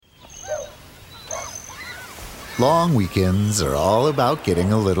Long weekends are all about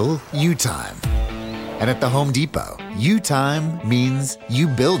getting a little you time. And at the Home Depot, you time means you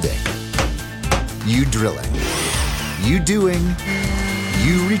building, you drilling, you doing,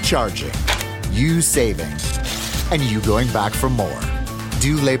 you recharging, you saving, and you going back for more.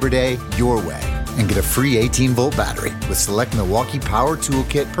 Do Labor Day your way and get a free 18-volt battery with select Milwaukee Power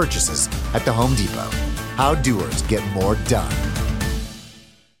Toolkit purchases at the Home Depot. How doers get more done.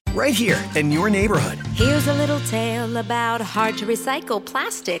 Right here in your neighborhood. Here's a little tale about hard-to-recycle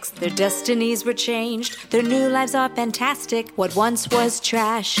plastics. Their destinies were changed. Their new lives are fantastic. What once was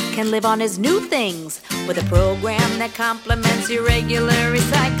trash can live on as new things with a program that complements your regular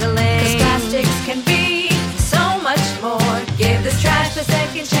recycling. 'Cause plastics can be so much more. Give this trash the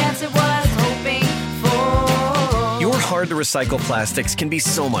second chance it was hoping for. Your hard-to-recycle plastics can be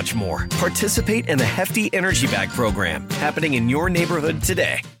so much more. Participate in the Hefty Energy Bag program happening in your neighborhood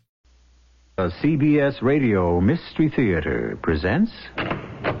today. The CBS Radio Mystery Theater presents...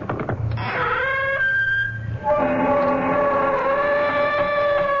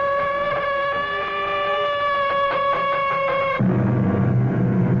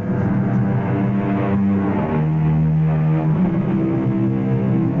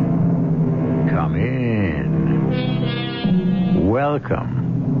 Come in.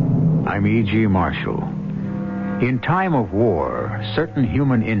 Welcome. I'm E.G. Marshall. In time of war, certain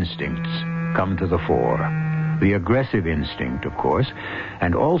human instincts come to the fore. The aggressive instinct, of course,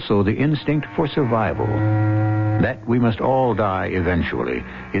 and also the instinct for survival. That we must all die eventually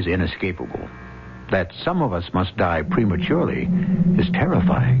is inescapable. That some of us must die prematurely is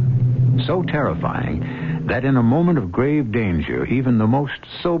terrifying. So terrifying that in a moment of grave danger, even the most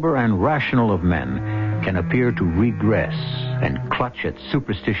sober and rational of men can appear to regress and clutch at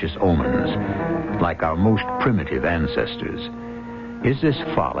superstitious omens, like our most primitive ancestors. Is this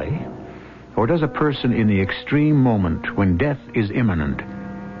folly? Or does a person in the extreme moment when death is imminent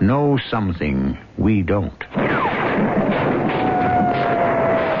know something we don't?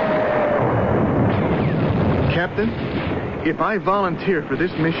 Captain, if I volunteer for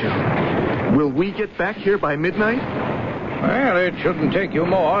this mission, will we get back here by midnight? Well, it shouldn't take you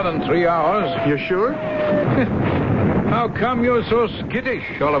more than 3 hours. You're sure? How come you're so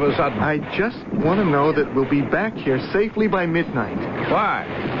skittish all of a sudden? I just want to know that we'll be back here safely by midnight. Why?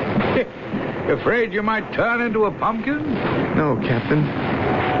 Afraid you might turn into a pumpkin? No, Captain.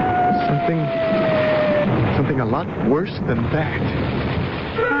 Something a lot worse than that.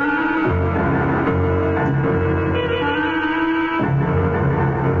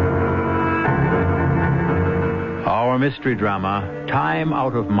 Our mystery drama, Time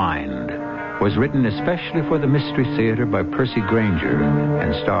Out of Mind, was written especially for the Mystery Theater by Percy Granger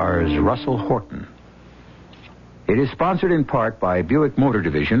and stars Russell Horton. It is sponsored in part by Buick Motor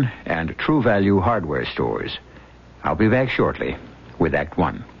Division and True Value Hardware Stores. I'll be back shortly with Act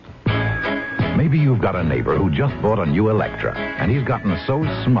One. Maybe you've got a neighbor who just bought a new Electra, and he's gotten so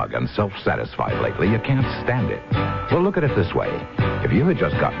smug and self-satisfied lately you can't stand it. Well, look at it this way. If you had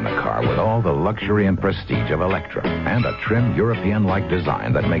just gotten a car with all the luxury and prestige of Electra and a trim European-like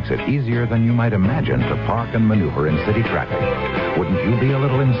design that makes it easier than you might imagine to park and maneuver in city traffic, wouldn't you be a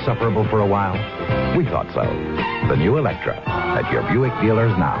little insufferable for a while? We thought so. The new Electra at your Buick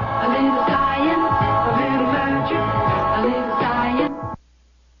dealers now. A little science, a little magic, a little science.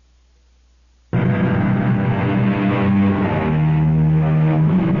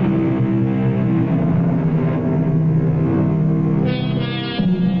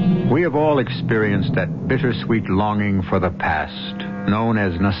 We have all experienced that bittersweet longing for the past, known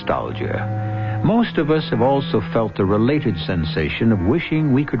as nostalgia. Most of us have also felt the related sensation of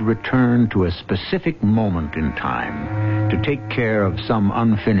wishing we could return to a specific moment in time to take care of some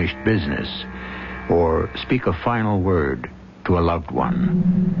unfinished business or speak a final word to a loved one.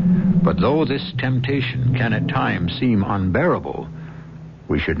 But though this temptation can at times seem unbearable,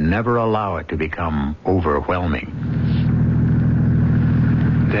 we should never allow it to become overwhelming.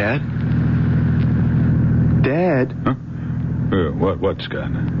 Dad? Dad? Huh? What,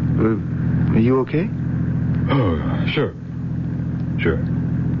 Scott? Are you okay? Oh, sure.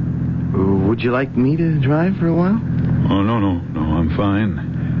 Would you like me to drive for a while? Oh, no, I'm fine.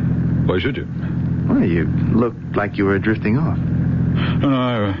 Why should you? Well, you looked like you were drifting off. No,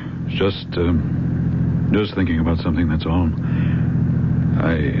 I was just thinking about something, that's all.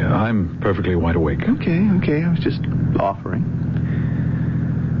 I'm perfectly wide awake. Okay, I was just offering.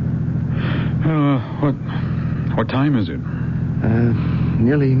 What time is it?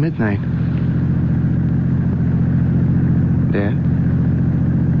 Nearly midnight.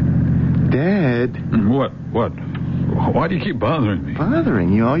 Dad? What? Why do you keep bothering me?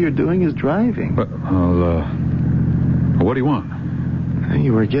 Bothering you? All you're doing is driving. What do you want?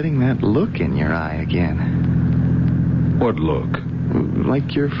 You were getting that look in your eye again. What look?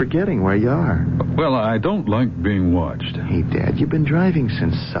 Like you're forgetting where you are. Well, I don't like being watched. Hey, Dad, you've been driving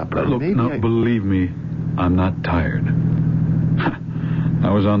since supper. Look, believe me, I'm not tired.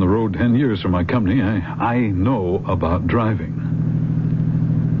 I was on the road 10 years for my company. I know about driving.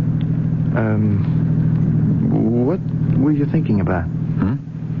 What were you thinking about?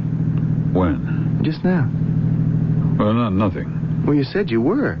 When? Just now. Well, nothing. Well, you said you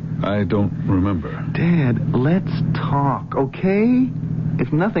were. I don't remember. Dad, let's talk, okay?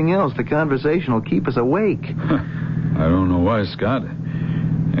 If nothing else, the conversation will keep us awake. I don't know why, Scott.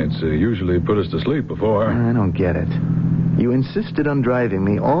 It's usually put us to sleep before. I don't get it. You insisted on driving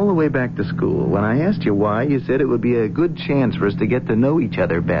me all the way back to school. When I asked you why, you said it would be a good chance for us to get to know each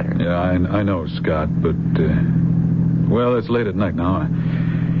other better. Yeah, I know, Scott, but, well, it's late at night now.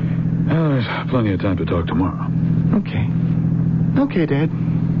 There's plenty of time to talk tomorrow. Okay. Okay, Dad.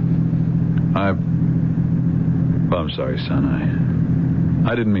 I'm sorry, son.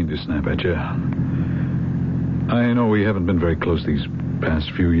 I didn't mean to snap at you. I know we haven't been very close these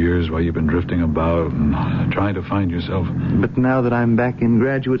past few years while you've been drifting about and trying to find yourself. But now that I'm back in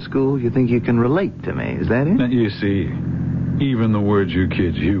graduate school, you think you can relate to me, is that it? You see, even the words you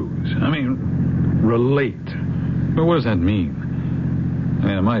kids use. I mean, relate. But what does that mean?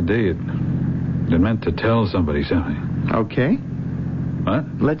 In my day, it meant to tell somebody something. Okay. What?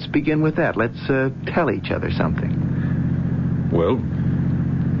 Let's begin with that. Let's tell each other something. Well,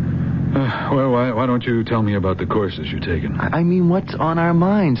 why don't you tell me about the courses you're taking? I mean, what's on our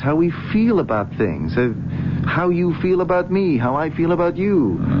minds, how we feel about things, how you feel about me, how I feel about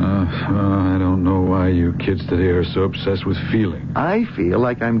you. I don't know why you kids today are so obsessed with feeling. I feel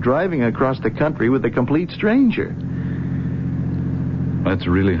like I'm driving across the country with a complete stranger. That's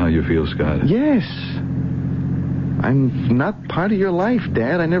really how you feel, Scott? Yes. I'm not part of your life,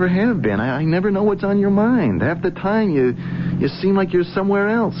 Dad. I never have been. I never know what's on your mind. Half the time, you seem like you're somewhere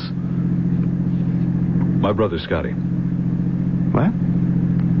else. My brother, Scotty. What?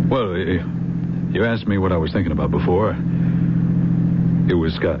 Well, you asked me what I was thinking about before. It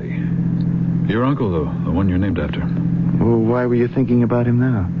was Scotty. Your uncle, the one you're named after. Well, why were you thinking about him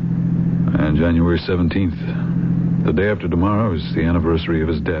now? And January 17th, the day after tomorrow, is the anniversary of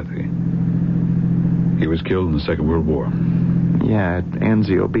his death. He was killed in the Second World War. Yeah, at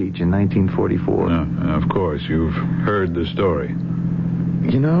Anzio Beach in 1944. Of course, you've heard the story.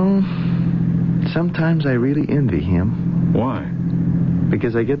 You know, sometimes I really envy him. Why?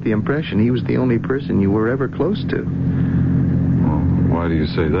 Because I get the impression he was the only person you were ever close to. Well, why do you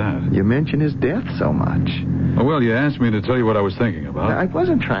say that? You mention his death so much. Well, you asked me to tell you what I was thinking about. I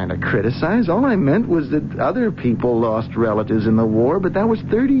wasn't trying to criticize. All I meant was that other people lost relatives in the war, but that was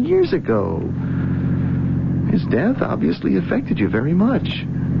 30 years ago. His death obviously affected you very much.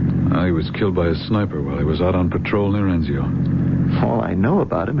 He was killed by a sniper while he was out on patrol near Anzio. All I know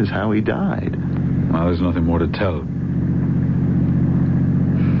about him is how he died. Well, there's nothing more to tell.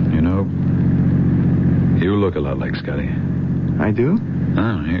 You know, you look a lot like Scotty. I do?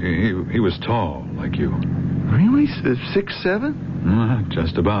 He was tall, like you. Really? 6'7"?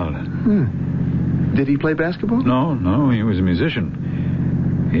 Just about. Did he play basketball? No, he was a musician.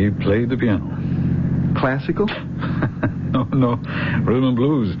 He played the piano. Classical? No. Rhythm and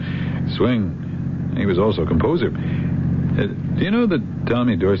blues. Swing. He was also a composer. Do you know that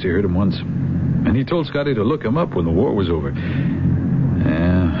Tommy Dorsey heard him once? And he told Scotty to look him up when the war was over.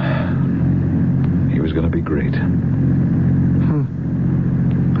 Yeah. He was going to be great.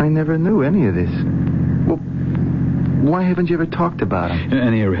 I never knew any of this. Well, why haven't you ever talked about him?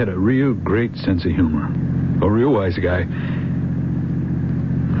 And he had a real great sense of humor. A real wise guy.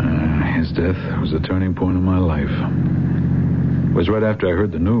 His death was a turning point in my life. It was right after I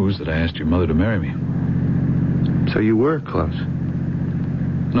heard the news that I asked your mother to marry me. So you were close?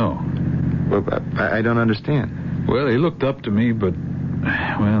 No. Well, I don't understand. Well, he looked up to me, but,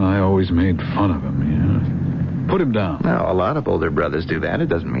 well, I always made fun of him, you know. Put him down. No, a lot of older brothers do that. It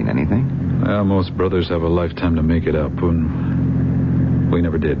doesn't mean anything. Well, most brothers have a lifetime to make it up, and we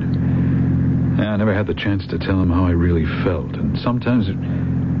never did. I never had the chance to tell him how I really felt, and sometimes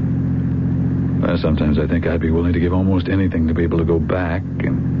I think I'd be willing to give almost anything to be able to go back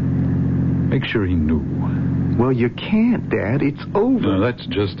and make sure he knew. Well, you can't, Dad. It's over. No, that's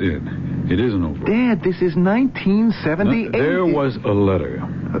just it. It isn't over. Dad, this is 1978. No, there was a letter.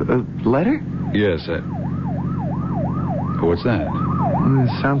 A letter? Yes. What's that?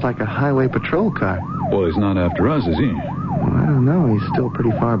 Sounds like a highway patrol car. Well, he's not after us, is he? Well, I don't know. He's still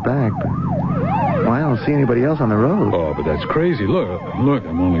pretty far back. But, well, don't see anybody else on the road. Oh, but that's crazy. Look,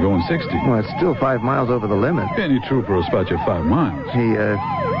 I'm only going 60. Well, it's still 5 miles over the limit. Any trooper will spot you 5 miles. Hey,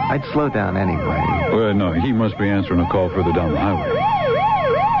 I'd slow down anyway. Well, no, he must be answering a call further down the highway.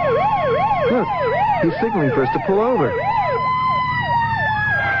 Look, he's signaling for us to pull over.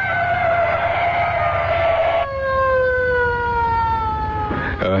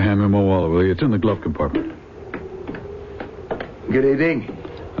 Hand me my wallet, will you? It's in the glove compartment. Good evening.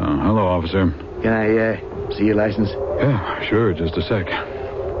 Hello, officer. Can I see your license? Yeah, sure, just a sec.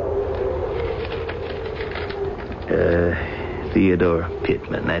 Theodore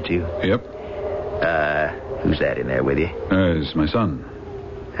Pittman, that you? Yep. Who's that in there with you? It's my son.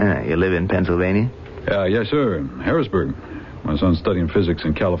 You live in Pennsylvania? Yes, sir. Harrisburg. My son's studying physics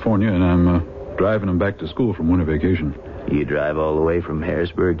in California, and I'm driving him back to school from winter vacation. You drive all the way from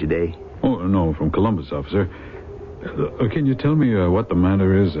Harrisburg today? Oh, no, from Columbus, officer. Can you tell me what the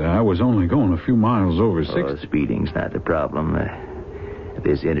matter is? I was only going a few miles over 60. Oh, speeding's not the problem.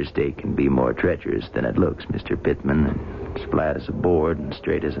 This interstate can be more treacherous than it looks, Mr. Pittman. It's flat as a board and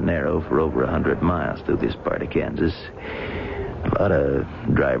straight as an arrow for over 100 miles through this part of Kansas. A lot of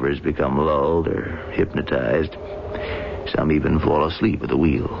drivers become lulled or hypnotized. Some even fall asleep at the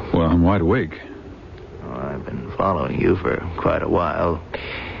wheel. Well, I'm wide awake. I've been following you for quite a while.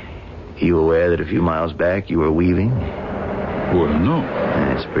 You aware that a few miles back you were weaving? Well, no.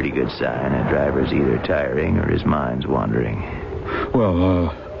 That's a pretty good sign. A driver's either tiring or his mind's wandering.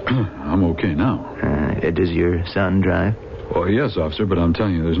 Well, I'm okay now. Does your son drive? Oh, yes, officer, but I'm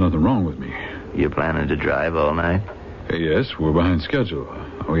telling you there's nothing wrong with me. You planning to drive all night? Yes, we're behind schedule.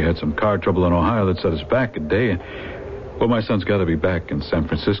 We had some car trouble in Ohio that set us back a day. Well, my son's got to be back in San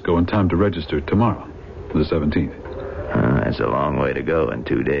Francisco in time to register tomorrow, the 17th. That's a long way to go in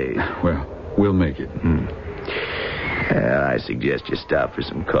 2 days. Well, we'll make it. I suggest you stop for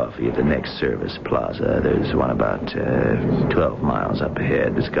some coffee at the next service plaza. There's one about 12 miles up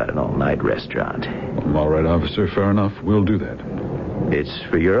ahead that's got an all-night restaurant. All right, officer, fair enough. We'll do that. It's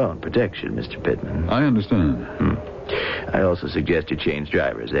for your own protection, Mr. Pittman. I understand. I also suggest you change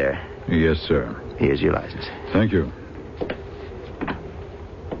drivers there. Yes, sir. Here's your license. Thank you.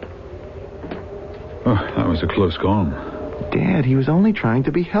 Oh, that was a close call. Dad, he was only trying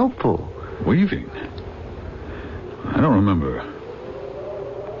to be helpful. Weaving? I don't remember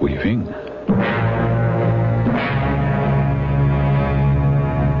weaving.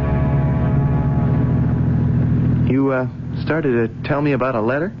 You, started to tell me about a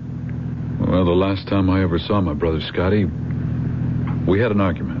letter? Well, the last time I ever saw my brother Scotty, we had an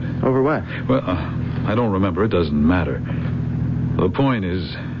argument. Over what? Well, I don't remember. It doesn't matter. The point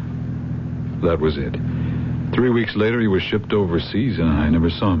is, that was it. 3 weeks later, he was shipped overseas, and I never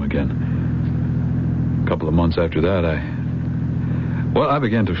saw him again. A couple of months after that, I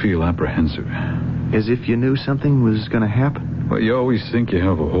began to feel apprehensive. As if you knew something was going to happen? Well, you always think you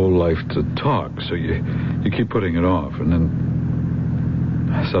have a whole life to talk, so you keep putting it off, and then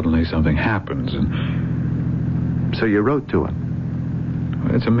suddenly something happens, and... So you wrote to him?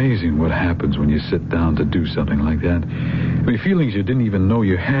 It's amazing what happens when you sit down to do something like that. I mean, feelings you didn't even know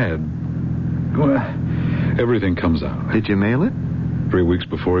you had. Well, everything comes out. Did you mail it? 3 weeks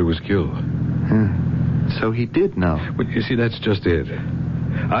before he was killed. So he did know. But you see, that's just it.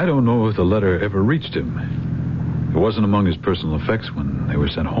 I don't know if the letter ever reached him. It wasn't among his personal effects when they were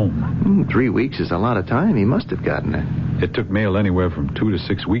sent home. 3 weeks is a lot of time. He must have gotten it. It took mail anywhere from 2 to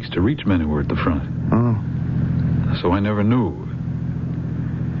 6 weeks to reach men who were at the front. Oh. So I never knew.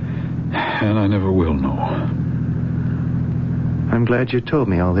 And I never will know. I'm glad you told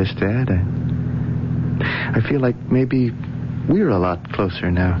me all this, Dad. I feel like maybe we're a lot closer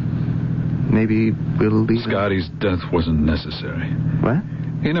now. Maybe we'll leave... Scotty's death wasn't necessary. What?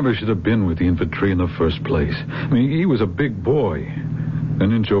 He never should have been with the infantry in the first place. I mean, he was a big boy.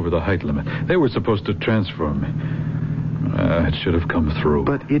 An inch over the height limit. They were supposed to transfer him. It should have come through.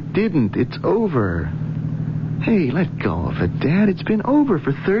 But it didn't. It's over. Hey, let go of it, Dad. It's been over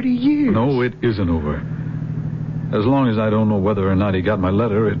for 30 years. No, it isn't over. As long as I don't know whether or not he got my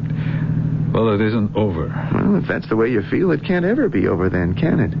letter, it isn't over. Well, if that's the way you feel, it can't ever be over then,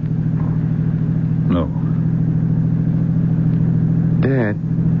 can it? No.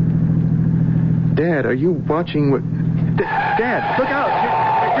 Dad, are you watching what... Dad, look out!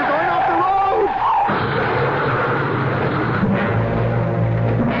 You're going off the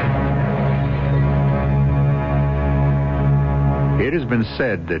road! It has been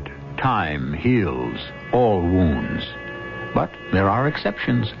said that time heals all wounds. But there are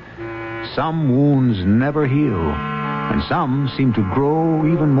exceptions. Some wounds never heal, and some seem to grow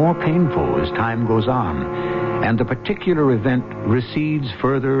even more painful as time goes on, and the particular event recedes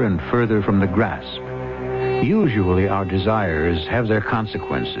further and further from the grasp Usually our desires have their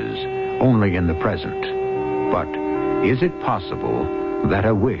consequences only in the present. But is it possible that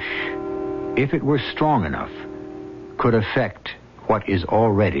a wish, if it were strong enough, could affect what is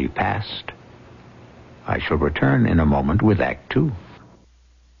already past? I shall return in a moment with Act Two.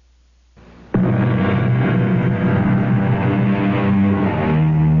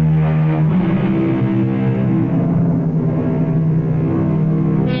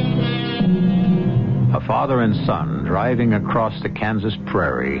 Father and son driving across the Kansas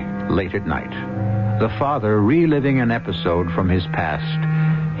prairie late at night. The father reliving an episode from his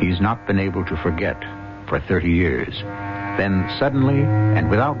past he's not been able to forget for 30 years. Then suddenly, and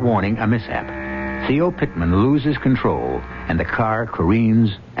without warning, a mishap. Theo Pittman loses control, and the car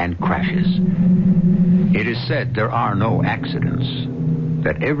careens and crashes. It is said there are no accidents,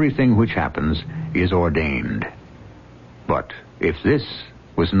 that everything which happens is ordained. But if this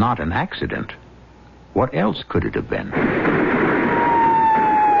was not an accident, what else could it have been?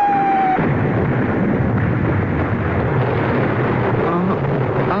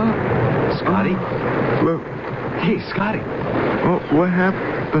 Scotty? Look. Hey, Scotty. What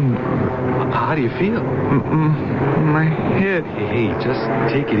happened? How do you feel? My head. Hey, just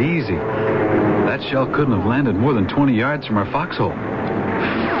take it easy. That shell couldn't have landed more than 20 yards from our foxhole.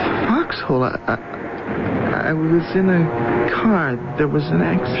 Foxhole? I was in a car. There was an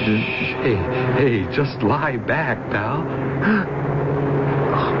accident. Hey, just lie back, pal.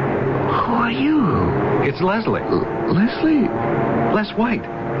 Who are you? It's Leslie. Leslie? Les White.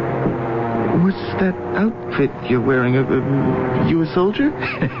 What's that outfit you're wearing? You a soldier?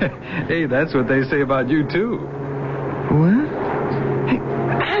 Hey, that's what they say about you, too. What?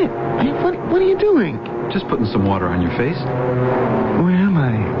 Hey, what are you doing? Just putting some water on your face. Where am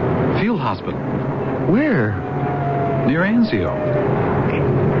I? Field hospital. Where? Near Anzio.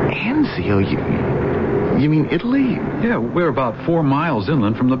 Anzio? You mean Italy? Yeah, we're about 4 miles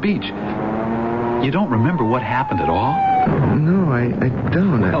inland from the beach. You don't remember what happened at all? No, I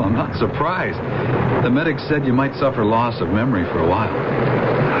don't. Well, I'm not surprised. The medics said you might suffer loss of memory for a while.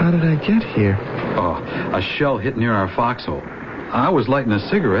 How did I get here? Oh, a shell hit near our foxhole. I was lighting a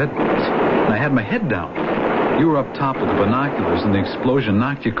cigarette, and I had my head down. You were up top with the binoculars, and the explosion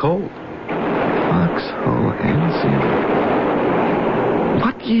knocked you cold. Foxhole, Anzio.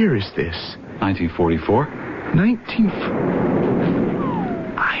 What year is this? 1944.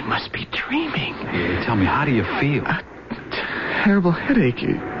 I must be dreaming. Hey, tell me, how do you feel? A terrible headache.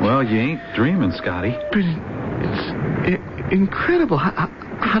 Well, you ain't dreaming, Scotty. But it's incredible.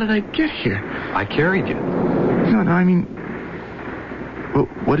 How did I get here? I carried you. No, I mean...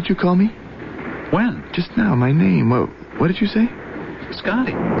 what did you call me? When? Just now, my name. What did you say?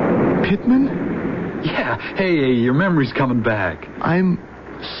 Scotty. Pittman? Yeah. Hey, your memory's coming back. I'm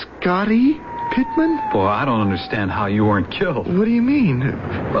Scotty Pittman? Boy, I don't understand how you weren't killed. What do you mean?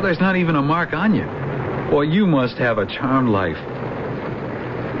 Well, there's not even a mark on you. Boy, you must have a charmed life.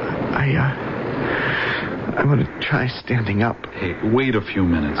 I want to try standing up. Hey, wait a few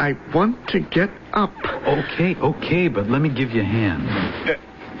minutes. I want to get up. Okay, but let me give you a hand.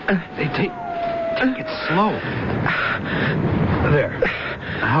 Hey, take it slow. There.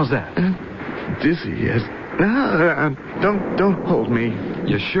 How's that? Dizzy, yes. No, don't hold me.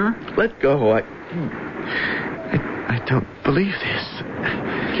 You sure? Let go. I don't believe this.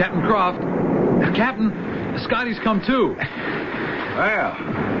 Captain Croft. Captain, Scotty's come too. Well,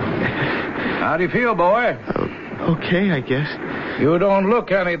 how do you feel, boy? Okay, I guess. You don't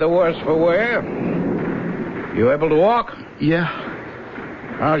look any the worse for wear. You able to walk? Yeah.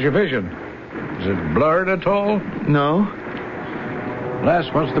 How's your vision? Is it blurred at all? No. Les,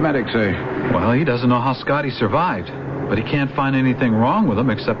 what's the medic say? Well, he doesn't know how Scotty survived, but he can't find anything wrong with him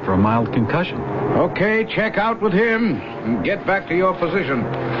except for a mild concussion. Okay, check out with him and get back to your position.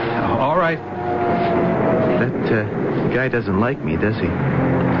 All right. That guy doesn't like me, does he?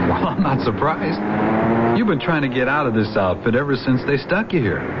 Well, I'm not surprised. You've been trying to get out of this outfit ever since they stuck you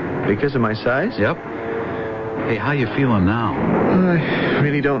here. Because of my size? Yep. Hey, how you feeling now? I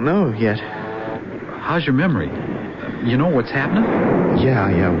really don't know yet. How's your memory? You know what's happening? Yeah.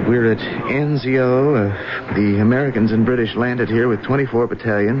 We're at Anzio. The Americans and British landed here with 24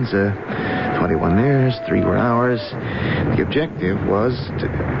 battalions. 21 theirs, 3 were ours. The objective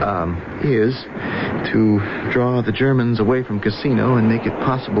is to draw the Germans away from Cassino and make it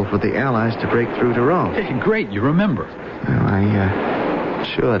possible for the Allies to break through to Rome. Hey, great, you remember. Well, I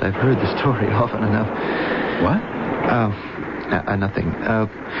should. I've heard the story often enough. What? Nothing.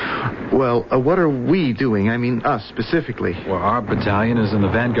 What are we doing? I mean, us, specifically. Well, our battalion is in the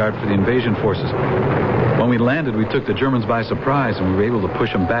vanguard for the invasion forces. When we landed, we took the Germans by surprise, and we were able to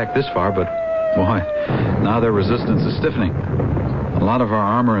push them back this far, but Boy, now their resistance is stiffening. A lot of our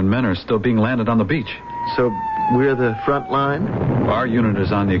armor and men are still being landed on the beach. So we're the front line? Our unit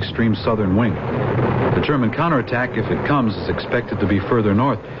is on the extreme southern wing. The German counterattack, if it comes, is expected to be further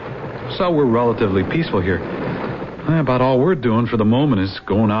north. So we're relatively peaceful here. About all we're doing for the moment is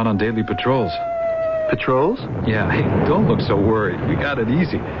going out on daily patrols. Patrols? Yeah, hey, don't look so worried. We got it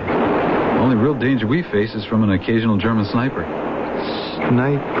easy. The only real danger we face is from an occasional German sniper.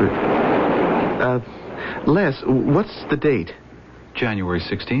 Sniper. Les, what's the date? January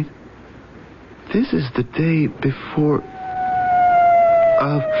 16th. This is the day before...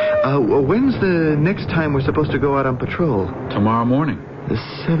 when's the next time we're supposed to go out on patrol? Tomorrow morning. The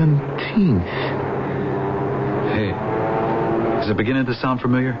 17th. Hey, is it beginning to sound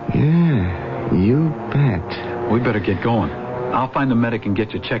familiar? Yeah, you bet. We better get going. I'll find a medic and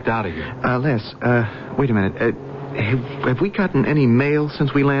get you checked out of here. Les, wait a minute. Have we gotten any mail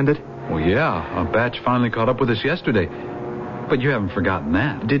since we landed? Well, yeah. A batch finally caught up with us yesterday. But you haven't forgotten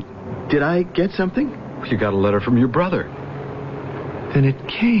that. Did I get something? You got a letter from your brother. Then it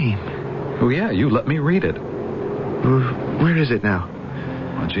came. Oh, yeah, you let me read it. Where is it now?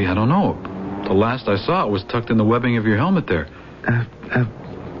 Well, gee, I don't know. The last I saw it was tucked in the webbing of your helmet there.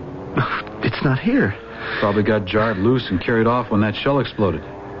 It's not here. Probably got jarred loose and carried off when that shell exploded.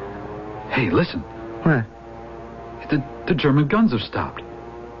 Hey, listen. What? The German guns have stopped.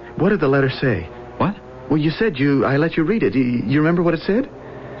 What did the letter say? What? Well, you said I let you read it. You remember what it said?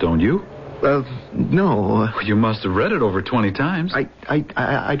 Don't you? No. You must have read it over 20 times.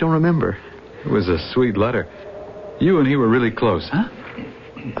 I don't remember. It was a sweet letter. You and he were really close, huh?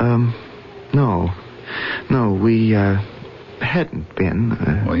 No. No, we, hadn't been.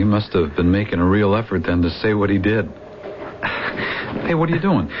 Well, he must have been making a real effort then to say what he did. Hey, what are you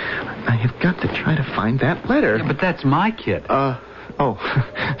doing? I have got to try to find that letter. Yeah, but that's my kit. Oh,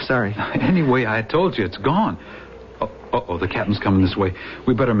 sorry. Anyway, I told you, it's gone. Oh, the captain's coming this way.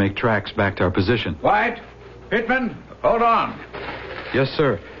 We better make tracks back to our position. White, Pittman, hold on. Yes,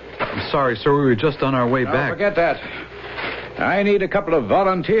 sir. I'm sorry, sir. We were just on our way back. Forget that. I need a couple of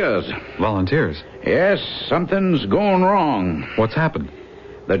volunteers. Volunteers? Yes, something's going wrong. What's happened?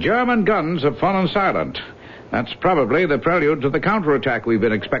 The German guns have fallen silent. That's probably the prelude to the counterattack we've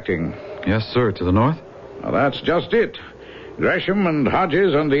been expecting. Yes, sir. To the north? Well, that's just it. Gresham and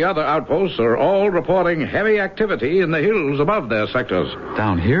Hodges and the other outposts are all reporting heavy activity in the hills above their sectors.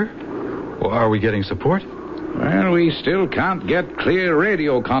 Down here? Well, are we getting support? Well, we still can't get clear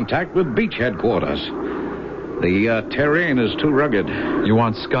radio contact with beach headquarters. The terrain is too rugged. You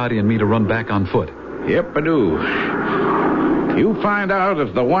want Scotty and me to run back on foot? Yep, I do. You find out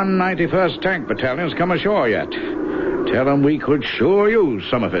if the 191st Tank Battalion's come ashore yet. Tell them we could sure use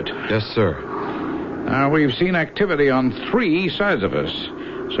some of it. Yes, sir. Now, we've seen activity on 3 sides of us,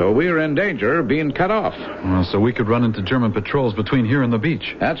 so we're in danger of being cut off. Well, so we could run into German patrols between here and the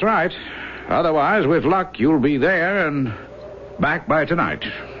beach. That's right. Otherwise, with luck, you'll be there and back by tonight.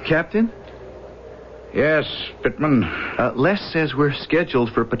 Captain? Yes, Pittman. Les says we're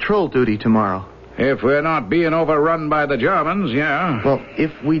scheduled for patrol duty tomorrow. If we're not being overrun by the Germans, yeah. Well,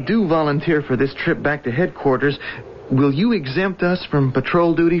 if we do volunteer for this trip back to headquarters, will you exempt us from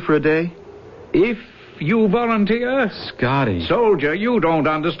patrol duty for a day? If you volunteer? Scotty. Soldier, you don't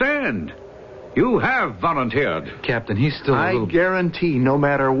understand. You have volunteered. Captain, he's still a little... I guarantee no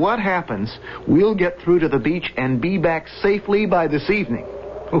matter what happens, we'll get through to the beach and be back safely by this evening.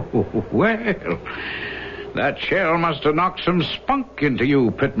 Well, that shell must have knocked some spunk into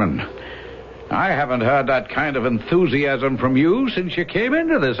you, Pittman. I haven't heard that kind of enthusiasm from you since you came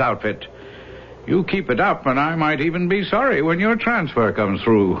into this outfit. You keep it up, and I might even be sorry when your transfer comes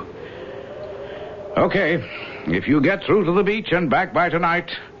through. Okay, if you get through to the beach and back by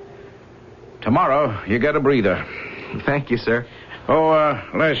tonight, tomorrow you get a breather. Thank you, sir. Oh,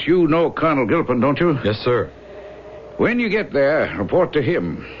 Les, you know Colonel Gilpin, don't you? Yes, sir. When you get there, report to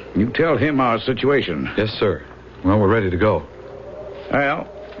him. You tell him our situation. Yes, sir. Well, we're ready to go. Well,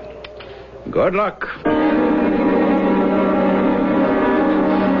 good luck.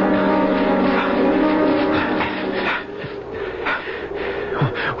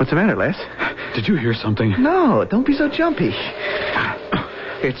 What's the matter, Les? Did you hear something? No, don't be so jumpy.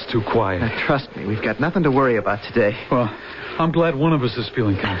 It's too quiet. Now, trust me, we've got nothing to worry about today. Well, I'm glad one of us is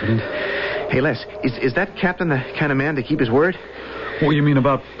feeling confident. Hey, Les, is that captain the kind of man to keep his word? What, you mean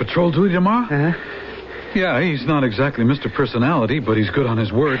about patrol duty tomorrow? Uh-huh. Yeah, he's not exactly Mr. Personality, but he's good on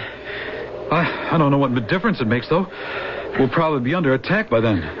his word. I don't know what difference it makes, though. We'll probably be under attack by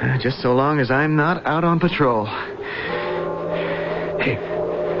then. Just so long as I'm not out on patrol. Hey,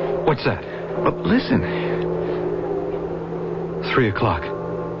 what's that? Well, listen. 3:00.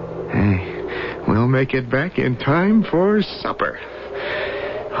 Hey, we'll make it back in time for supper.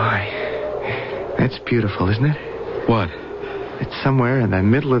 Boy, that's beautiful, isn't it? What? It's somewhere in the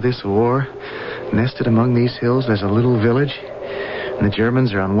middle of this war. Nested among these hills, there's a little village. And the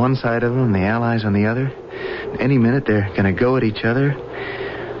Germans are on one side of them and the Allies on the other. Any minute, they're going to go at each other.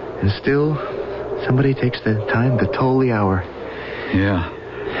 And still, somebody takes the time to toll the hour. Yeah.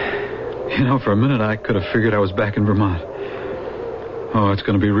 You know, for a minute, I could have figured I was back in Vermont. Oh, it's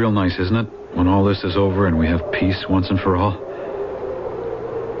going to be real nice, isn't it? When all this is over and we have peace once and for all.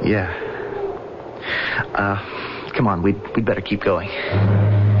 Yeah. Come on, we'd better keep going.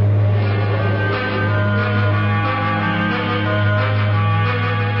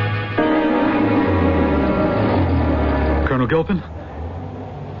 Colonel Gilpin?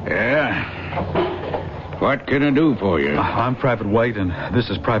 Yeah? What can I do for you? I'm Private White, and this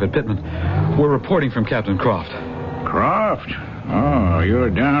is Private Pittman. We're reporting from Captain Croft. Croft? Oh, you're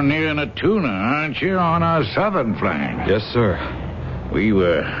down near Natuna, aren't you, on our southern flank? Yes, sir. We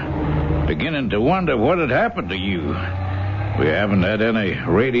were beginning to wonder what had happened to you. We haven't had any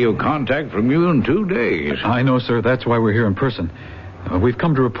radio contact from you in 2 days. I know, sir. That's why we're here in person. We've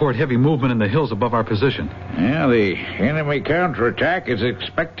come to report heavy movement in the hills above our position. Yeah, the enemy counterattack is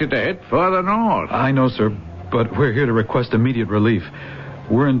expected to hit further north. I know, sir, but we're here to request immediate relief.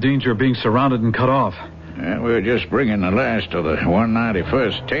 We're in danger of being surrounded and cut off. Yeah, we're just bringing the last of the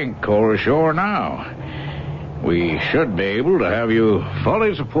 191st Tank Corps ashore now. We should be able to have you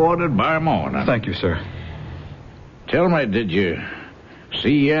fully supported by morning. Thank you, sir. Tell me, did you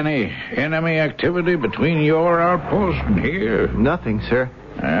see any enemy activity between your outpost and here? Nothing, sir.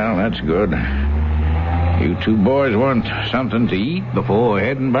 Well, that's good. You two boys want something to eat before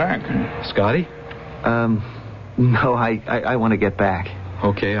heading back? Scotty? No, I want to get back.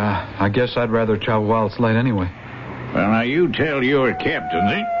 Okay, I guess I'd rather travel while it's light anyway. Well, now, you tell your captain,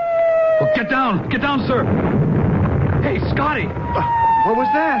 Well, get down! Get down, sir! Hey, Scotty! What was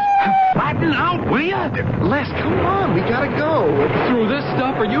that? Flatten out, will ya? Les, come on. We gotta go. Through this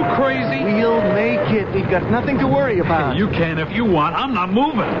stuff? Are you crazy? We'll make it. We've got nothing to worry about. You can if you want. I'm not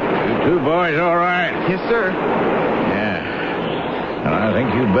moving. You two boys all right? Yes, sir. Yeah. And I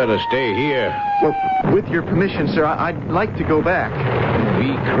think you'd better stay here. Well, with your permission, sir, I'd like to go back. It'd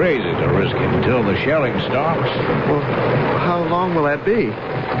be crazy to risk it until the shelling stops. Well, how long will that be?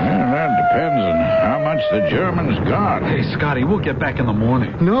 Well, that depends on how much the Germans got. Hey, Scotty, we'll get back in the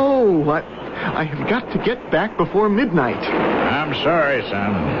morning. No, I have got to get back before midnight. I'm sorry,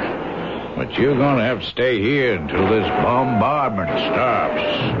 son, but you're going to have to stay here until this bombardment stops.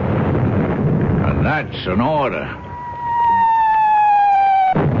 And that's an order.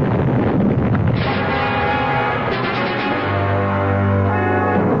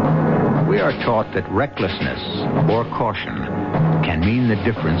 We are taught that recklessness or caution can mean the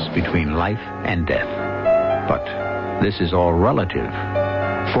difference between life and death. But this is all relative.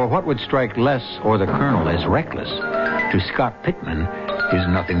 For what would strike Les or the Colonel as reckless to Scott Pittman is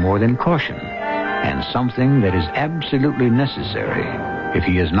nothing more than caution, and something that is absolutely necessary if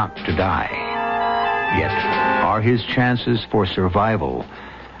he is not to die. Yet, are his chances for survival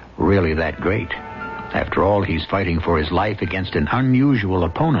really that great? After all, he's fighting for his life against an unusual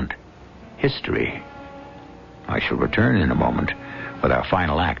opponent. History. I shall return in a moment with our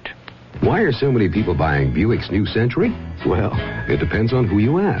final act. Why are so many people buying Buick's New Century? Well, it depends on who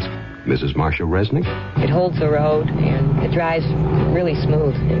you ask. Mrs. Marcia Resnick? It holds the road, and it drives really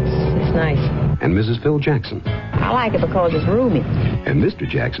smooth. It's nice. And Mrs. Phil Jackson? I like it because it's roomy. And Mr.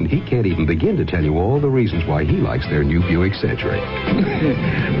 Jackson, he can't even begin to tell you all the reasons why he likes their new Buick Century.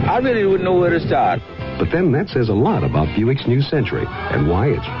 I really wouldn't know where to start. But then that says a lot about Buick's New Century and why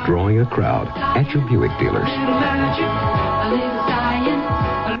it's drawing a crowd at your Buick dealers.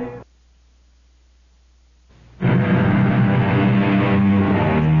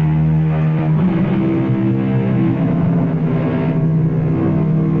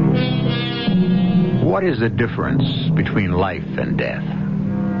 What is the difference between life and death?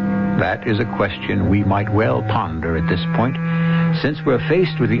 That is a question we might well ponder at this point, since we're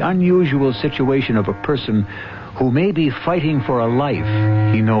faced with the unusual situation of a person who may be fighting for a life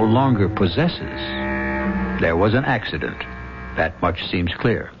he no longer possesses. There was an accident. That much seems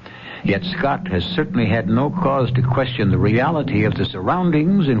clear. Yet Scott has certainly had no cause to question the reality of the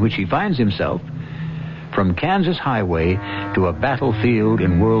surroundings in which he finds himself, from Kansas highway to a battlefield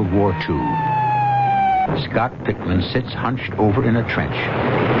in World War II. Scott Pittman sits hunched over in a trench,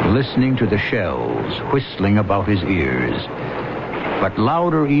 listening to the shells whistling about his ears. But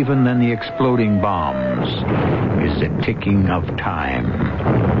louder even than the exploding bombs is the ticking of time.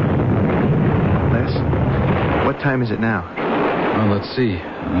 Les, what time is it now? Well, let's see.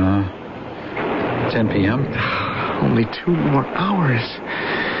 10 p.m. Only 2 more hours.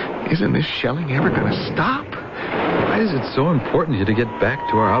 Isn't this shelling ever going to stop? Why is it so important to you to get back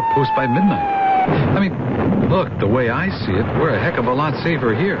to our outpost by midnight? I mean, look, the way I see it, we're a heck of a lot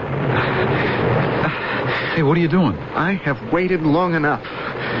safer here. Hey, what are you doing? I have waited long enough.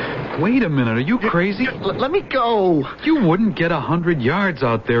 Wait a minute, are you crazy? Let me go. You wouldn't get 100 yards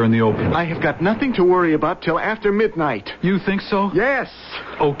out there in the open. I have got nothing to worry about till after midnight. You think so? Yes.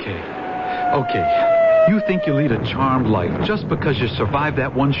 Okay. You think you lead a charmed life just because you survived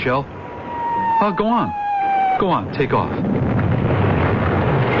that one shell? Well, go on. Go on, take off.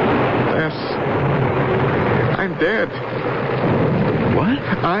 Yes. I'm dead. What?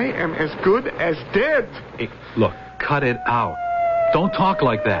 I am as good as dead. Hey, look, cut it out. Don't talk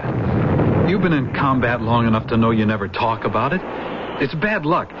like that. You've been in combat long enough to know you never talk about it. It's bad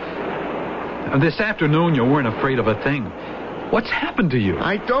luck. This afternoon, you weren't afraid of a thing. What's happened to you?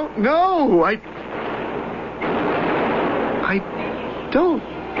 I don't know. I don't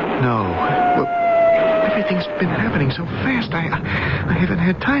know. Well, everything's been happening so fast. I haven't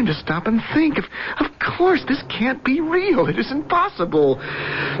had time to stop and think. Of course, this can't be real. It isn't possible.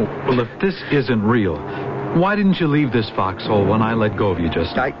 Well, if this isn't real, why didn't you leave this foxhole when I let go of you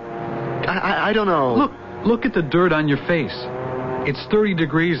just now? I don't know. Look at the dirt on your face. It's 30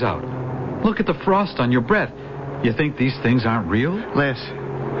 degrees out. Look at the frost on your breath. You think these things aren't real? Les,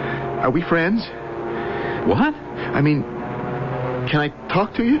 are we friends? What? I mean, can I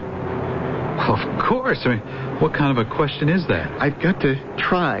talk to you? Well, of course. I mean, what kind of a question is that? I've got to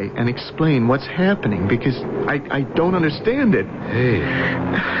try and explain what's happening because I don't understand it.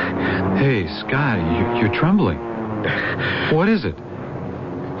 Hey, Scotty, you're trembling. What is it?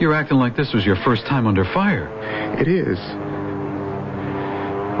 You're acting like this was your first time under fire. It is.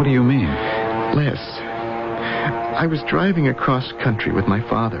 What do you mean? Les, I was driving across country with my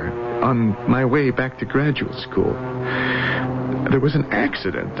father on my way back to graduate school. There was an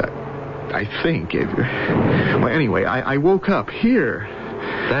accident, I think. Well, anyway, I woke up here.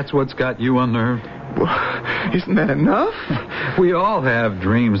 That's what's got you unnerved? Well, isn't that enough? We all have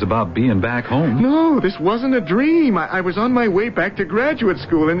dreams about being back home. No, this wasn't a dream. I was on my way back to graduate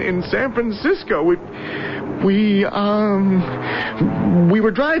school in San Francisco. We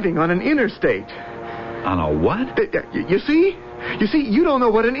were driving on an interstate. On a what? You see? You don't know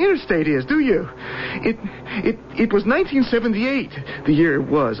what an interstate is, do you? It was 1978, the year it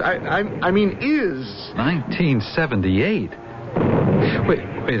was. I mean, is. 1978?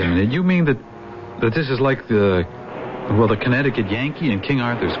 Wait a minute. You mean that this is like the Connecticut Yankee in King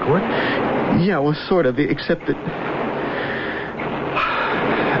Arthur's Court? Yeah, well, sort of, except that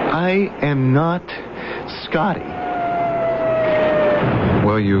I am not Scotty.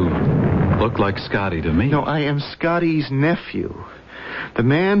 Well, you look like Scotty to me. No, I am Scotty's nephew. The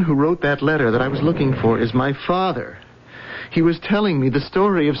man who wrote that letter that I was looking for is my father. He was telling me the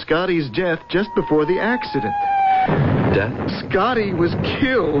story of Scotty's death just before the accident. Death? Scotty was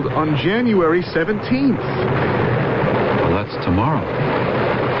killed on January 17th. Well, that's tomorrow.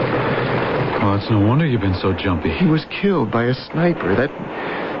 Oh, it's no wonder you've been so jumpy. He was killed by a sniper.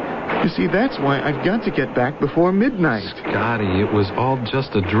 You see, that's why I've got to get back before midnight. Scotty, it was all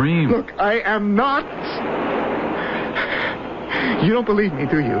just a dream. Look, I am not. You don't believe me,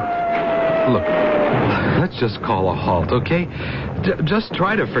 do you? Look, let's just call a halt, okay? Just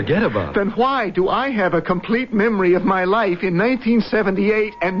try to forget about it. Then why do I have a complete memory of my life in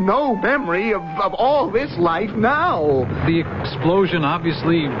 1978 and no memory of all this life now? The explosion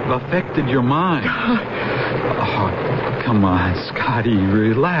obviously affected your mind. Oh, come on, Scotty,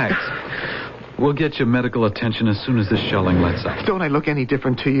 relax. We'll get you medical attention as soon as the shelling lets up. Don't I look any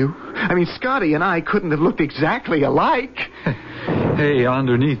different to you? I mean, Scotty and I couldn't have looked exactly alike. Hey,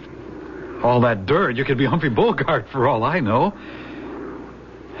 underneath all that dirt, you could be Humphrey Bogart for all I know.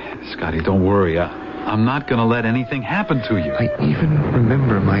 Scotty, don't worry. I'm not going to let anything happen to you. I even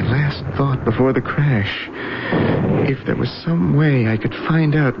remember my last thought before the crash. If there was some way I could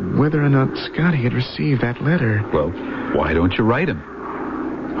find out whether or not Scotty had received that letter. Well, why don't you write him?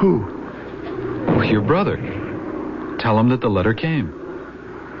 Who? Your brother. Tell him that the letter came.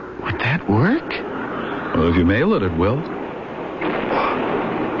 Would that work? Well, if you mail it, it will.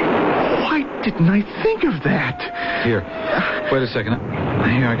 Why didn't I think of that? Here, wait a second.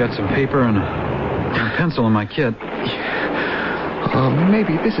 Here, I got some paper and a pencil in my kit.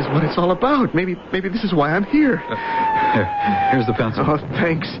 Maybe this is what it's all about. Maybe this is why I'm here. Here's the pencil. Oh,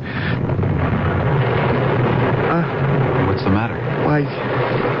 thanks. What's the matter? Why,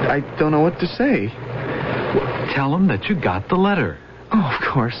 I don't know what to say. Well, tell him that you got the letter. Oh, of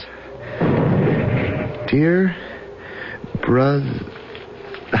course. Dear brother...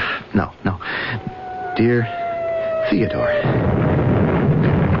 No. Dear Theodore,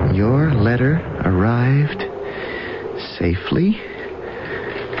 your letter arrived safely.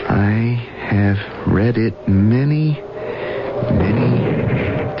 I have read it many, many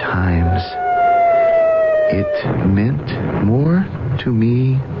times. It meant more to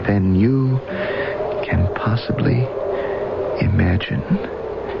me than you can possibly imagine.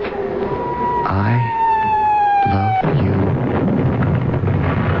 I love you,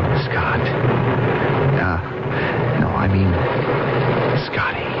 Scott. No, I mean,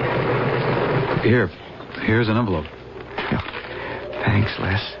 Scotty. Here's an envelope. Thanks,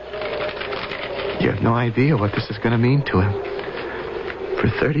 Les. You have no idea what this is going to mean to him. For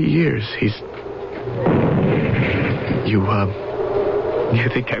 30 years, he's... You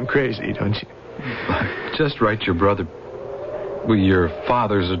think I'm crazy, don't you? Just write your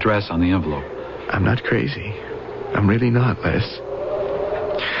father's address on the envelope. I'm not crazy. I'm really not, Les.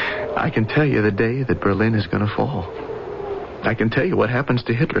 I can tell you the day that Berlin is going to fall. I can tell you what happens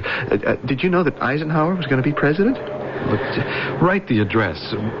to Hitler. Did you know that Eisenhower was going to be president? Look, write the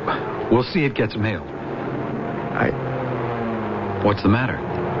address. We'll see it gets mailed. What's the matter?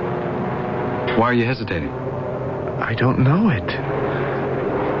 Why are you hesitating? I don't know it.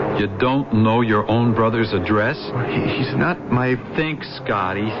 You don't know your own brother's address? He's not my... Think,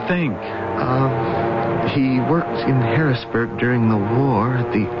 Scotty, think. He worked in Harrisburg during the war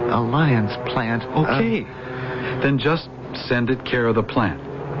at the Alliance plant. Okay. Then just send it care of the plant.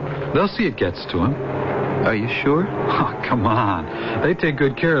 They'll see it gets to him. Are you sure? Oh, come on. They take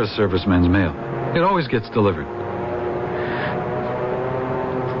good care of servicemen's mail. It always gets delivered.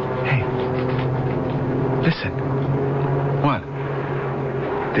 Hey. Listen. What?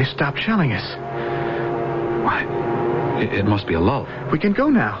 They stopped shelling us. Why? It must be a lull. We can go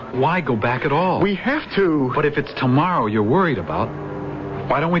now. Why go back at all? We have to. But if it's tomorrow you're worried about,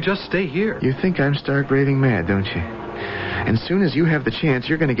 why don't we just stay here? You think I'm stark raving mad, don't you? And soon as you have the chance,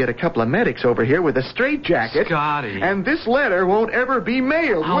 you're going to get a couple of medics over here with a straitjacket. Scotty. And this letter won't ever be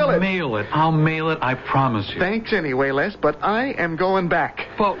mailed, will it? I'll mail it, I promise you. Thanks anyway, Les, but I am going back.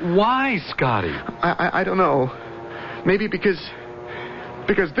 But why, Scotty? I don't know. Maybe because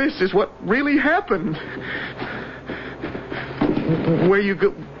this is what really happened. Where you go...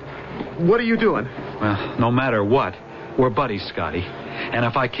 What are you doing? Well, no matter what, we're buddies, Scotty. And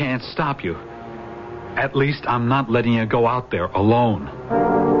if I can't stop you, at least I'm not letting you go out there alone.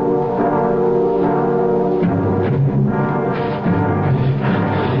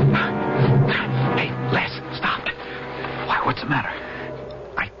 Hey, Les, stop. Why, what's the matter?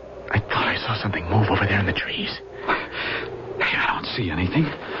 I thought I saw something move over there in the trees. Hey, I don't see anything.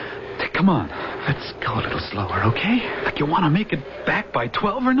 Hey, come on. Let's go a little slower, okay? Like you want to make it back by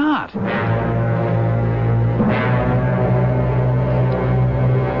 12 or not?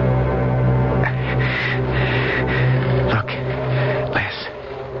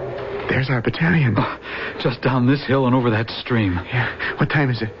 There's our battalion. Oh, just down this hill and over that stream. Yeah. What time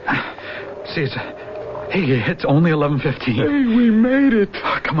is it? See, it's only 11:15. Hey, we made it.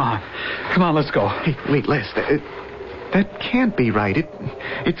 Oh, come on, let's go. Hey, wait, Les. That can't be right.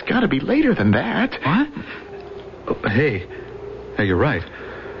 It's got to be later than that. What? Oh, hey, you're right.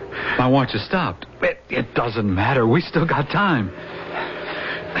 My watch has stopped. It doesn't matter. We still got time.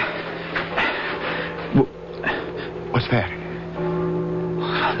 What's that?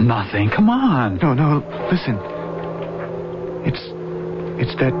 Nothing. Come on. No. Listen.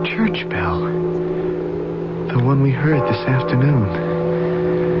 It's that church bell. The one we heard this afternoon.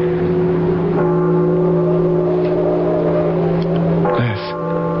 Les.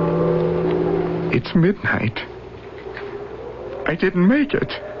 It's midnight. I didn't make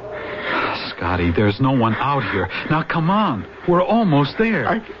it. Scotty, there's no one out here. Now, come on. We're almost there.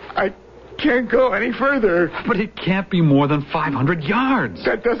 I can't go any further. But it can't be more than 500 yards.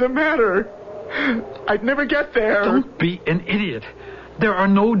 That doesn't matter. I'd never get there. Don't be an idiot. There are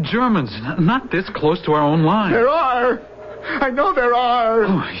no Germans, not this close to our own line. There are. I know there are.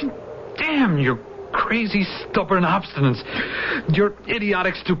 Oh, damn your crazy, stubborn obstinance. Your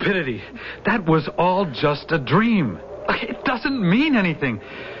idiotic stupidity. That was all just a dream. It doesn't mean anything.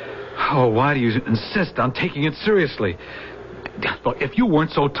 Oh, why do you insist on taking it seriously? Look, if you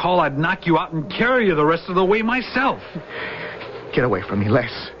weren't so tall, I'd knock you out and carry you the rest of the way myself. Get away from me,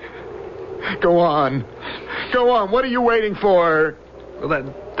 Les. Go on. What are you waiting for? Well,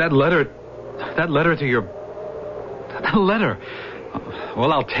 that letter to your... That letter.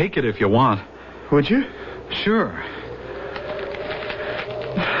 Well, I'll take it if you want. Would you? Sure.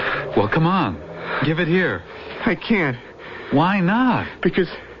 Well, come on. Give it here. I can't. Why not? Because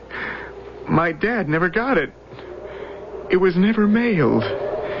my dad never got it. It was never mailed.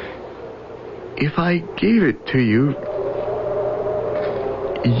 if I gave it to you,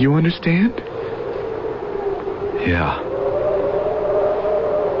 you understand? Yeah.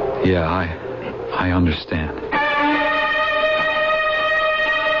 Yeah, I understand.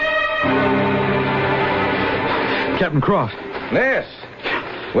 Captain Croft. Les.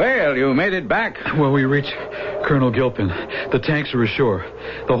 Well, you made it back. Well, we reached Colonel Gilpin. The tanks are ashore.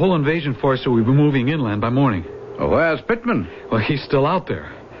 The whole invasion force will be moving inland by morning. Oh, where's Pittman? Well, he's still out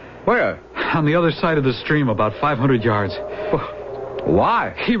there. Where? On the other side of the stream, about 500 yards.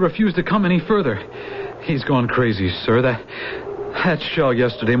 Why? He refused to come any further. He's gone crazy, sir. That shell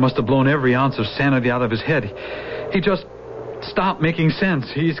yesterday must have blown every ounce of sanity out of his head. He just stopped making sense.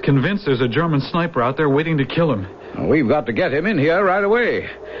 He's convinced there's a German sniper out there waiting to kill him. We've got to get him in here right away.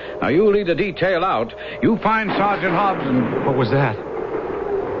 Now, you lead the detail out. You find Sergeant Hobbs and... What was that?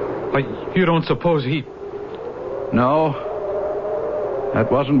 You don't suppose he... No.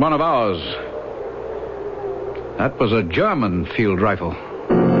 That wasn't one of ours. That was a German field rifle.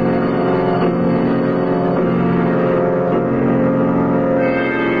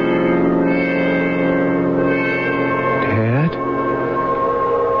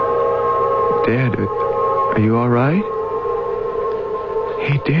 Dad, are you all right?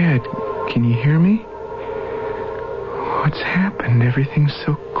 Hey, Dad, can you hear me? What's happened? Everything's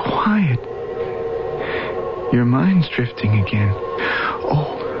so quiet. Your mind's drifting again.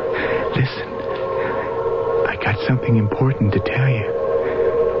 Oh, listen. I got something important to tell you.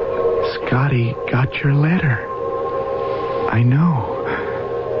 Scotty got your letter. I know.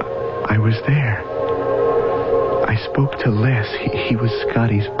 I was there. I spoke to Les. He was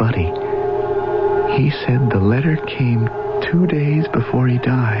Scotty's buddy. He said the letter came 2 days before he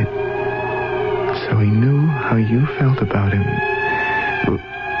died. So he knew how you felt about him.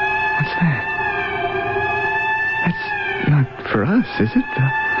 What's that? That's not for us, is it? The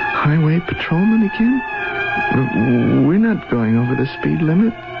highway patrolman again? We're not going over the speed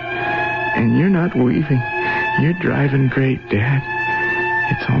limit. And you're not weaving. You're driving great, Dad.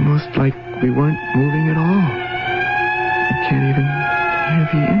 It's almost like we weren't moving at all. I can't even hear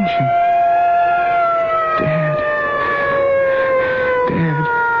the engine. Dad,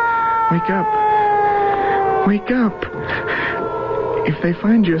 wake up. Wake up. If they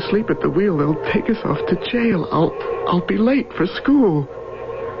find you asleep at the wheel, they'll take us off to jail. I'll be late for school.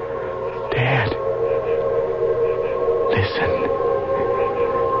 Dad, listen.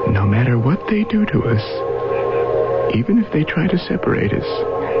 No matter what they do to us, even if they try to separate us,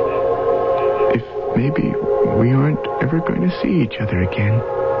 if maybe we aren't ever going to see each other again,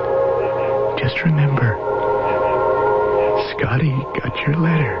 just remember, Scotty got your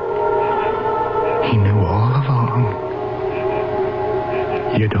letter. He knew all along.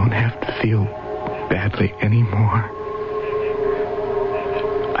 You don't have to feel badly anymore.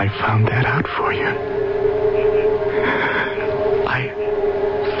 I found that out for you. I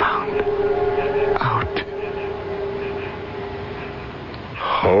found out.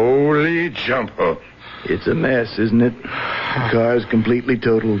 Holy jumper. It's a mess, isn't it? The car's completely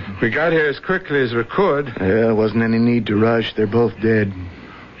totaled. We got here as quickly as we could. There wasn't any need to rush. They're both dead.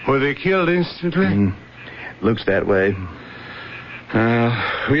 Were they killed instantly? Looks that way.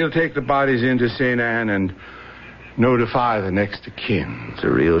 We'll take the bodies into St. Anne and notify the next of kin. It's a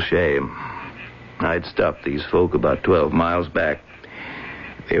real shame. I'd stopped these folk about 12 miles back.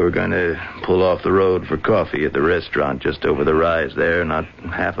 They were going to pull off the road for coffee at the restaurant just over the rise there, not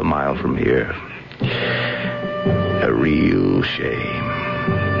half a mile from here. A real shame.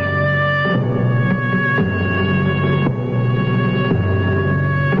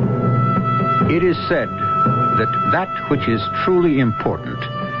 It is said that which is truly important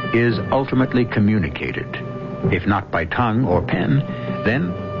is ultimately communicated, if not by tongue or pen,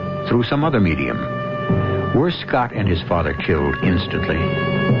 then through some other medium. Were Scott and his father killed instantly?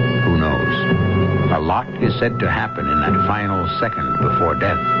 Who knows? A lot is said to happen in that final second before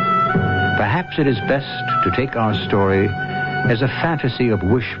death. Perhaps it is best to take our story as a fantasy of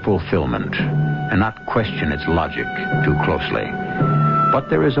wish fulfillment and not question its logic too closely. But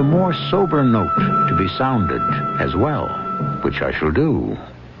there is a more sober note to be sounded as well, which I shall do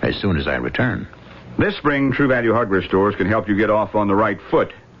as soon as I return. This spring, True Value Hardware stores can help you get off on the right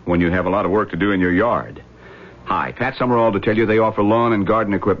foot when you have a lot of work to do in your yard. Hi, Pat Summerall to tell you they offer lawn and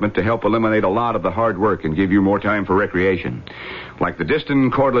garden equipment to help eliminate a lot of the hard work and give you more time for recreation. Like the Diston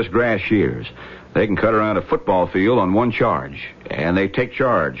cordless grass shears. They can cut around a football field on one charge. And they take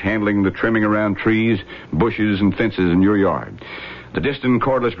charge, handling the trimming around trees, bushes, and fences in your yard. The Diston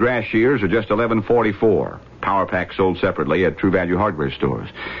cordless grass shears are just $11.44. Power Pack sold separately at True Value hardware stores.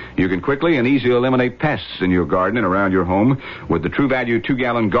 You can quickly and easily eliminate pests in your garden and around your home with the True Value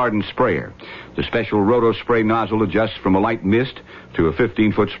 2-gallon garden sprayer. The special roto spray nozzle adjusts from a light mist to a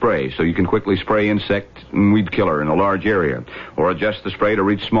 15-foot spray, so you can quickly spray insect and weed killer in a large area, or adjust the spray to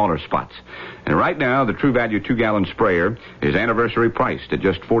reach smaller spots. And right now, the True Value 2-gallon sprayer is anniversary priced at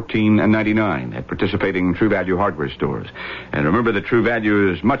just $14.99 at participating True Value hardware stores. And remember that True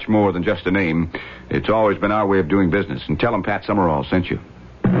Value is much more than just a name. It's always been our way of doing business. And tell them Pat Summerall sent you.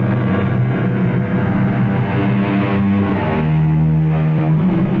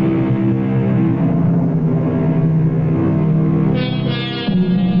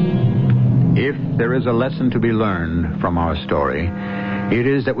 If there is a lesson to be learned from our story, it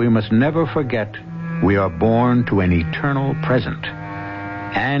is that we must never forget we are born to an eternal present.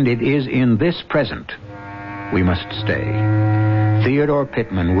 And it is in this present we must stay. Theodore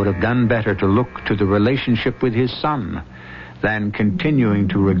Pittman would have done better to look to the relationship with his son than continuing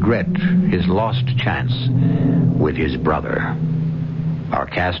to regret his lost chance with his brother. Our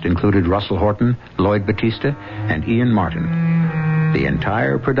cast included Russell Horton, Lloyd Battista, and Ian Martin. The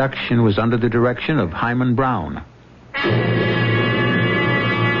entire production was under the direction of Hyman Brown.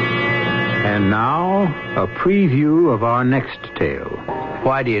 And now, a preview of our next tale.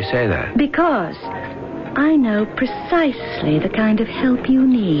 Why do you say that? Because I know precisely the kind of help you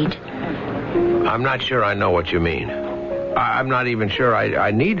need. I'm not sure I know what you mean. I'm not even sure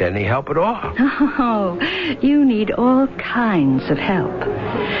I need any help at all. Oh, you need all kinds of help.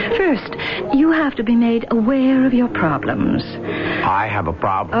 First, you have to be made aware of your problems. I have a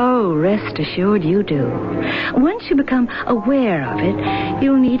problem. Oh, rest assured you do. Once you become aware of it,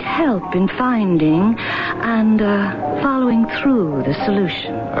 you'll need help in finding and following through the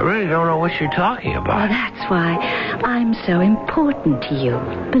solution. I really don't know what you're talking about. Well, that's why I'm so important to you.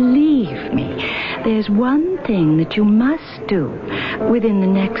 Believe me, there's one thing that you must do within the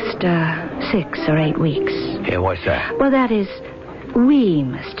next 6 or 8 weeks. Yeah, what's that? Well, that is, we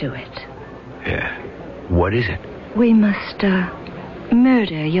must do it. Yeah. What is it? We must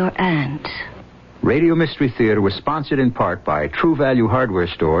murder your aunt. Radio Mystery Theater was sponsored in part by True Value Hardware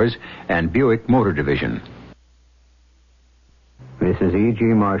Stores and Buick Motor Division. This is E.G.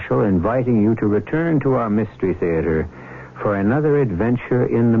 Marshall inviting you to return to our Mystery Theater for another adventure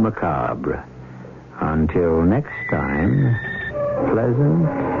in the macabre. Until next time, pleasant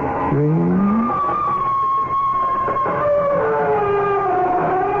dreams.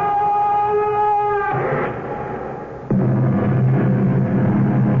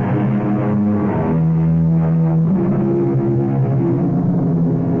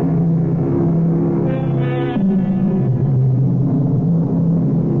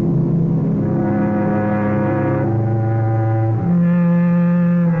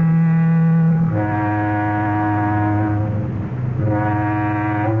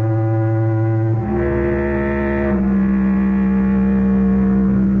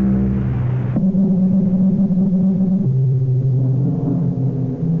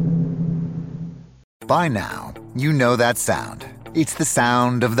 By now, you know that sound. It's the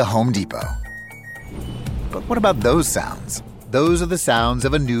sound of the Home Depot. But what about those sounds? Those are the sounds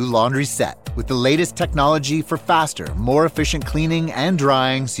of a new laundry set with the latest technology for faster, more efficient cleaning and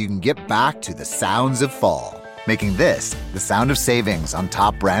drying so you can get back to the sounds of fall. Making this the sound of savings on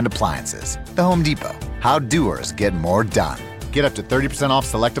top brand appliances. The Home Depot. How doers get more done. Get up to 30% off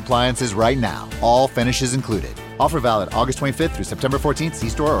select appliances right now. All finishes included. Offer valid August 25th through September 14th. See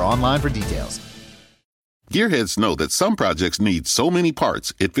store or online for details. Gearheads know that some projects need so many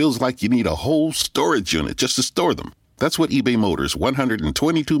parts, it feels like you need a whole storage unit just to store them. That's what eBay Motors'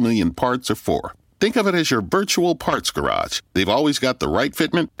 122 million parts are for. Think of it as your virtual parts garage. They've always got the right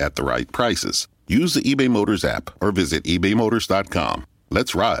fitment at the right prices. Use the eBay Motors app or visit ebaymotors.com.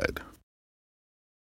 Let's ride.